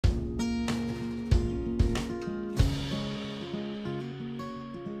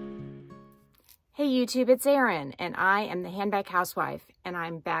Hey YouTube, it's Erin, and I am the Handbag Housewife, and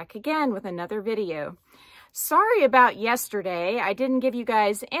I'm back again with another video. Sorry about yesterday. I didn't give you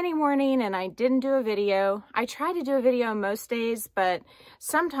guys any warning and I didn't do a video. I try to do a video most days, but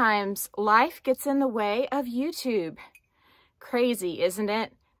sometimes life gets in the way of YouTube. Crazy, isn't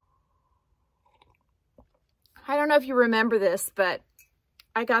it? I don't know if you remember this, but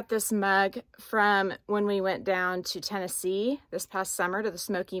I got this mug from when we went down to Tennessee this past summer to the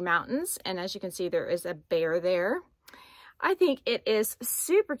Smoky Mountains. And as you can see, there is a bear there. I think it is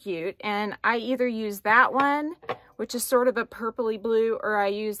super cute. And I either use that one, which is sort of a purpley blue, or I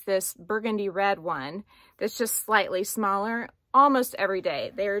use this burgundy red one that's just slightly smaller almost every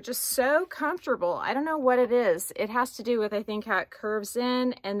day. They're just so comfortable. I don't know what it is. It has to do with, I think, how it curves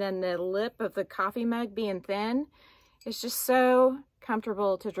in and then the lip of the coffee mug being thin. It's just so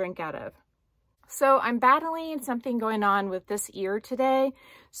comfortable to drink out of. So I'm battling something going on with this ear today.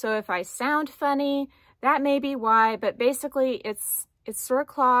 So if I sound funny, that may be why, but basically it's sort of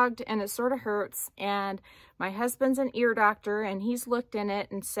clogged and it sort of hurts. And my husband's an ear doctor and he's looked in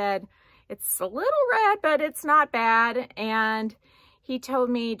it and said, it's a little red, but it's not bad. And he told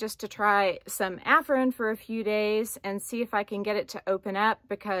me just to try some Afrin for a few days and see if I can get it to open up,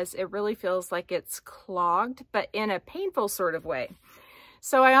 because it really feels like it's clogged, but in a painful sort of way.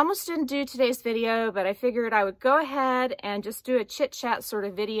 So I almost didn't do today's video, but I figured I would go ahead and just do a chit chat sort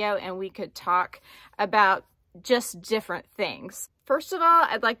of video and we could talk about just different things. First of all,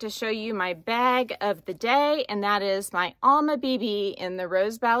 I'd like to show you my bag of the day, and that is my Alma BB in the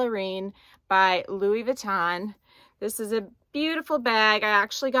Rose Ballerine by Louis Vuitton. This is a beautiful bag. I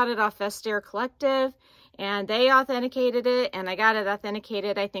actually got it off Vestiaire Collective and they authenticated it, and I got it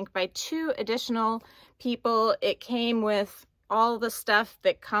authenticated, I think, by 2 additional people. It came with all the stuff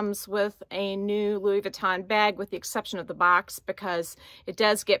that comes with a new Louis Vuitton bag, with the exception of the box, because it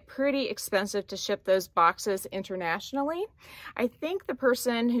does get pretty expensive to ship those boxes internationally. I think the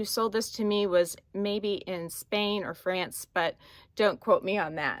person who sold this to me was maybe in Spain or France, but don't quote me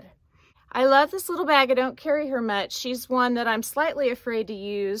on that. I love this little bag. I don't carry her much. She's one that I'm slightly afraid to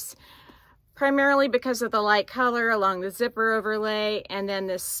use, primarily because of the light color along the zipper overlay and then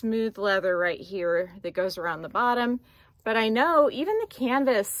this smooth leather right here that goes around the bottom. But I know even the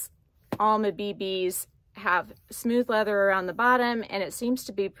canvas Alma BBs have smooth leather around the bottom, and it seems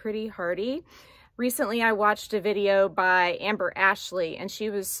to be pretty hardy. Recently, I watched a video by Amber Ashley, and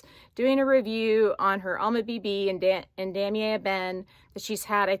she was doing a review on her Alma BB and Damier Ebene that she's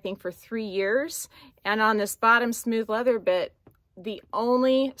had, I think, for 3 years. And on this bottom smooth leather bit, the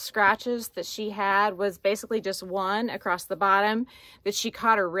only scratches that she had was basically just one across the bottom that she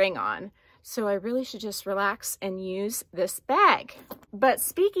caught her ring on. So I really should just relax and use this bag. But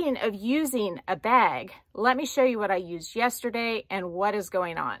speaking of using a bag, let me show you what I used yesterday and what is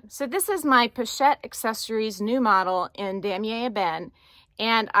going on. So this is my Pochette Accessories new model in Damier Ebene,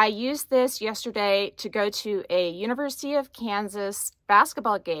 and I used this yesterday to go to a University of Kansas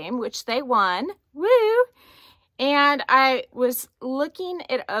basketball game, which they won. Woo! And I was looking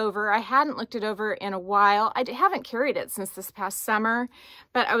it over. I hadn't looked it over in a while. I haven't carried it since this past summer,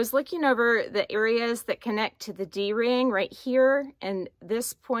 but I was looking over the areas that connect to the D-ring right here and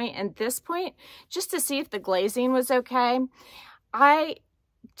this point, just to see if the glazing was okay. I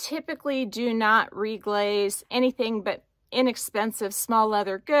typically do not reglaze anything but inexpensive small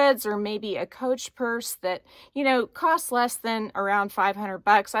leather goods, or maybe a Coach purse that, you know, costs less than around 500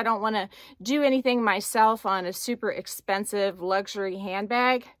 bucks. I don't want to do anything myself on a super expensive luxury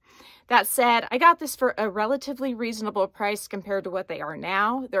handbag. That said, I got this for a relatively reasonable price compared to what they are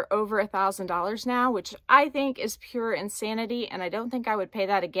now. They're over $1,000 now, which I think is pure insanity, and I don't think I would pay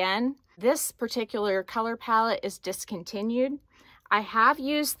that again. This particular color palette is discontinued. I have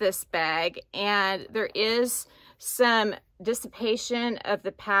used this bag, and there is some dissipation of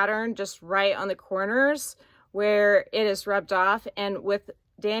the pattern just right on the corners where it is rubbed off. And with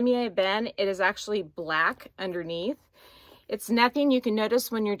Damier Ebene, it is actually black underneath. It's nothing you can notice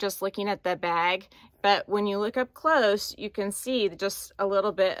when you're just looking at the bag, but when you look up close, you can see just a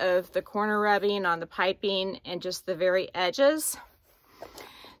little bit of the corner rubbing on the piping and just the very edges.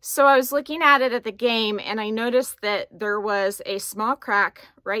 So I was looking at it at the game, and I noticed that there was a small crack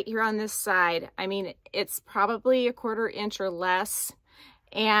right here on this side. I mean, it's probably a 1/4 inch or less.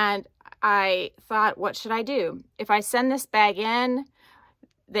 And I thought, what should I do? If I send this bag in,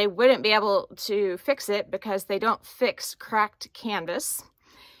 they wouldn't be able to fix it because they don't fix cracked canvas.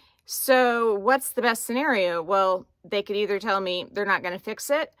 So what's the best scenario? Well, they could either tell me they're not going to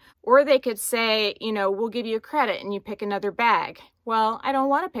fix it, or they could say, you know, we'll give you a credit and you pick another bag. Well, I don't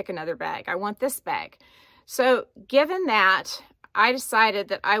want to pick another bag. I want this bag. So given that, I decided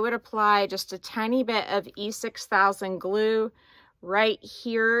that I would apply just a tiny bit of E6000 glue right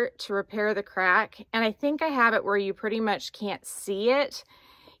here to repair the crack. And I think I have it where you pretty much can't see it.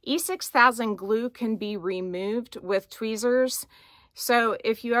 E6000 glue can be removed with tweezers. So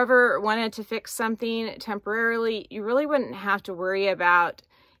if you ever wanted to fix something temporarily, you really wouldn't have to worry about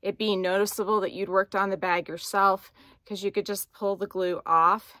it being noticeable that you'd worked on the bag yourself, because you could just pull the glue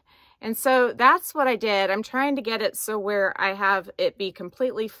off. And so that's what I did. I'm trying to get it so where I have it be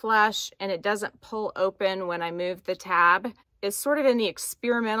completely flush and it doesn't pull open when I move the tab. It's sort of in the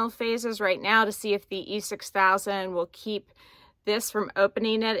experimental phases right now to see if the E6000 will keep this from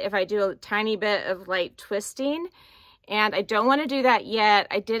opening it if I do a tiny bit of light twisting. And I don't want to do that yet.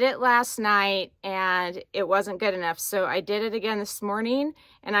 I did it last night and it wasn't good enough. So I did it again this morning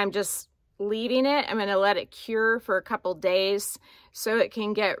and I'm just leaving it. I'm going to let it cure for a couple days so it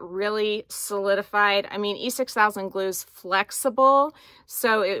can get really solidified. I mean, E6000 glue is flexible,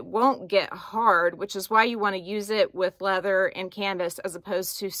 so it won't get hard, which is why you want to use it with leather and canvas as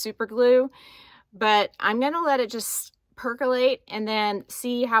opposed to super glue. But I'm going to let it just percolate and then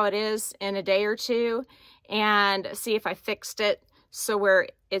see how it is in a day or two and see if I fixed it so where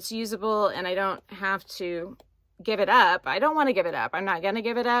it's usable and I don't have to give it up. I don't want to give it up. I'm not going to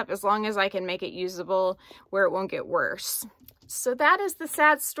give it up as long as I can make it usable where it won't get worse. So that is the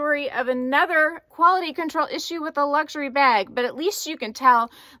sad story of another quality control issue with a luxury bag, but at least you can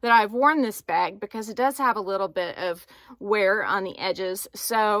tell that I've worn this bag because it does have a little bit of wear on the edges.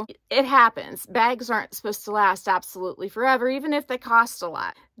 So it happens. Bags aren't supposed to last absolutely forever, even if they cost a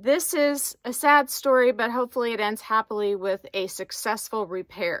lot. This is a sad story, but hopefully it ends happily with a successful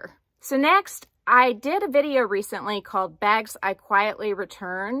repair. So next, I did a video recently called Bags I Quietly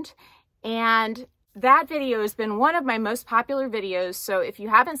Returned, and that video has been one of my most popular videos, so if you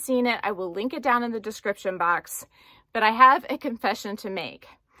haven't seen it, I will link it down in the description box. But I have a confession to make.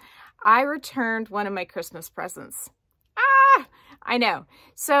 I returned one of my Christmas presents. I know.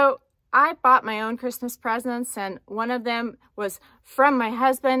 So I bought my own Christmas presents, and one of them was from my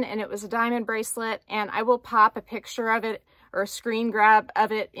husband, and it was a diamond bracelet, and I will pop a picture of it or a screen grab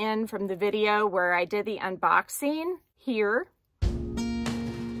of it in from the video where I did the unboxing here.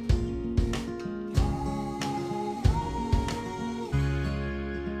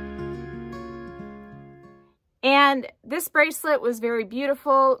 And this bracelet was very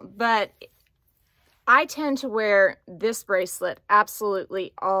beautiful, but I tend to wear this bracelet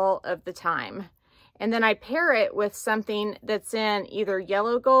absolutely all of the time. And then I pair it with something that's in either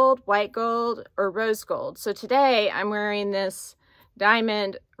yellow gold, white gold, or rose gold. So today I'm wearing this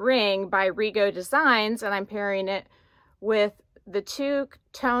diamond ring by Rego Designs, and I'm pairing it with the two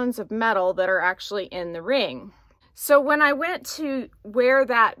tones of metal that are actually in the ring. So when I went to wear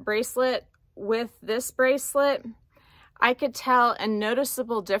that bracelet with this bracelet, I could tell a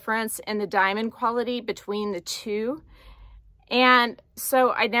noticeable difference in the diamond quality between the two. And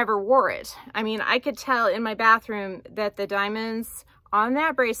so I never wore it. I mean, I could tell in my bathroom that the diamonds on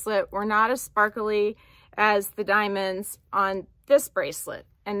that bracelet were not as sparkly as the diamonds on this bracelet.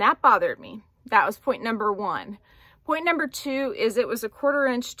 And that bothered me. That was point number one. Point number two is it was a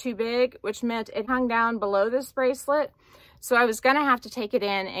 1/4 inch too big, which meant it hung down below this bracelet. So I was going to have to take it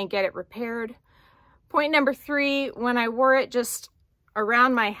in and get it repaired. Point number three, when I wore it just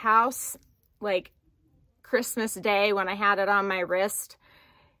around my house, like Christmas Day when I had it on my wrist,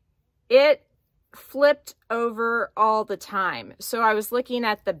 it flipped over all the time. So I was looking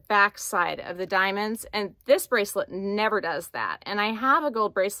at the back side of the diamonds, and this bracelet never does that. And I have a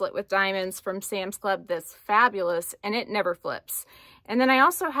gold bracelet with diamonds from Sam's Club that's fabulous, and it never flips. And then I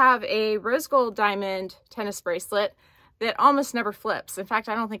also have a rose gold diamond tennis bracelet that almost never flips. In fact,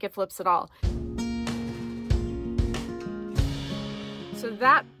 I don't think it flips at all. So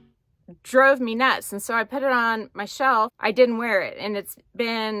that drove me nuts. And so I put it on my shelf. I didn't wear it. And it's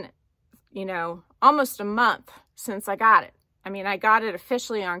been, you know, almost a month since I got it. I mean, I got it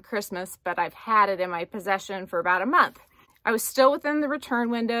officially on Christmas, but I've had it in my possession for about a month. I was still within the return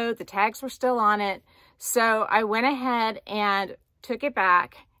window. The tags were still on it. So I went ahead and took it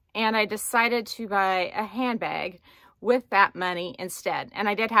back, and I decided to buy a handbag with that money instead. And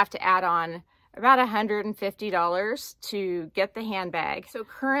I did have to add on about $150 to get the handbag. So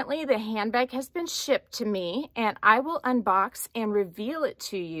currently the handbag has been shipped to me, and I will unbox and reveal it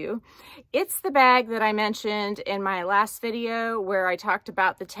to you. It's the bag that I mentioned in my last video where I talked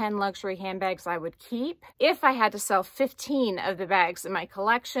about the 10 luxury handbags I would keep if I had to sell 15 of the bags in my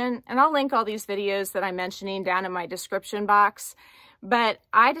collection. And I'll link all these videos that I'm mentioning down in my description box. But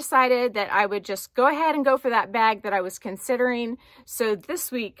I decided that I would just go ahead and go for that bag that I was considering. So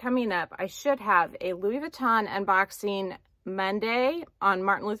this week coming up, I should have a Louis Vuitton unboxing Monday on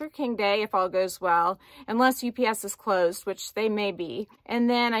Martin Luther King Day, if all goes well, unless UPS is closed, which they may be. And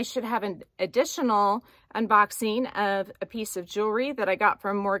then I should have an additional unboxing of a piece of jewelry that I got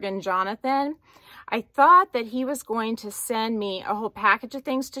from Morgan Jonathan. I thought that he was going to send me a whole package of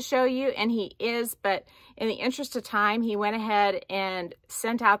things to show you, and he is, but in the interest of time, he went ahead and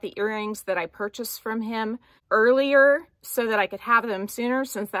sent out the earrings that I purchased from him earlier so that I could have them sooner,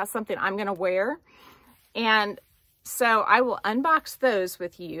 since that's something I'm going to wear. And so I will unbox those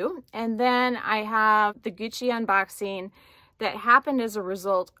with you. And then I have the Gucci unboxing that happened as a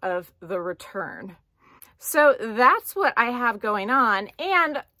result of the return. So that's what I have going on.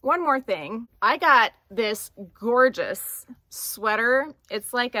 And one more thing, I got this gorgeous sweater.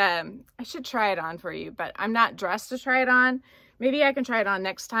 It's like I should try it on for you, but I'm not dressed to try it on. Maybe I can try it on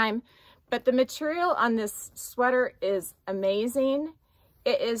next time. But the material on this sweater is amazing.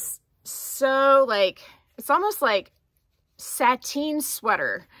 It is so like, it's almost like sateen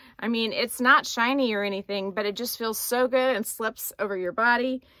sweater. I mean, it's not shiny or anything, but it just feels so good and slips over your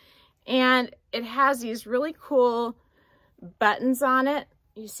body. And it has these really cool buttons on it.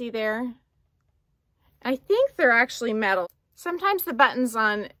 You see there? I think they're actually metal. Sometimes the buttons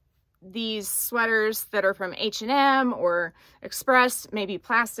on these sweaters that are from H&M or Express may be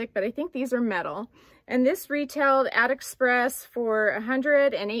plastic, but I think these are metal. And this retailed at Express for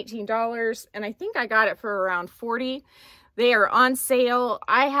 $118, and I think I got it for around $40. They are on sale.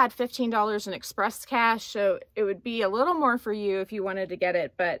 I had $15 in Express cash, so it would be a little more for you if you wanted to get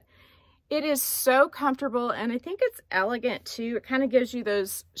it, but it is so comfortable, and I think it's elegant too. It kind of gives you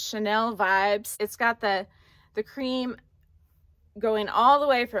those Chanel vibes. It's got the cream going all the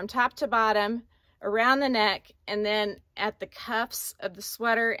way from top to bottom, around the neck, and then at the cuffs of the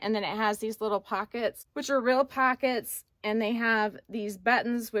sweater, and then it has these little pockets, which are real pockets, and they have these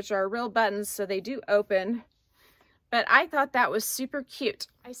buttons, which are real buttons, so they do open. But I thought that was super cute.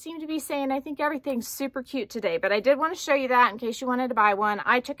 I seem to be saying I think everything's super cute today, but I did want to show you that in case you wanted to buy one.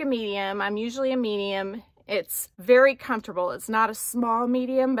 I took a medium. I'm usually a medium. It's very comfortable. It's not a small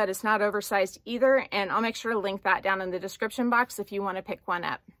medium, but it's not oversized either. And I'll make sure to link that down in the description box if you want to pick one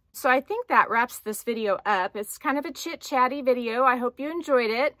up. So I think that wraps this video up. It's kind of a chit-chatty video. I hope you enjoyed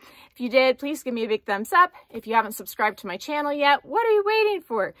it. If you did, please give me a big thumbs up. If you haven't subscribed to my channel yet, what are you waiting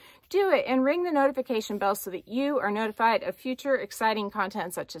for? Do it and ring the notification bell so that you are notified of future exciting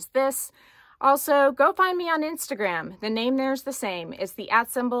content such as this. Also, go find me on Instagram. The name there's the same. It's the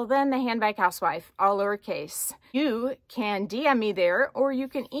 @ then the Handbag Housewife, all lowercase. You can DM me there, or you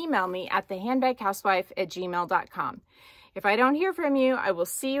can email me at thehandbaghousewife@gmail.com. If I don't hear from you, I will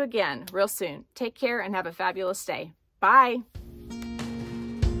see you again real soon. Take care and have a fabulous day. Bye.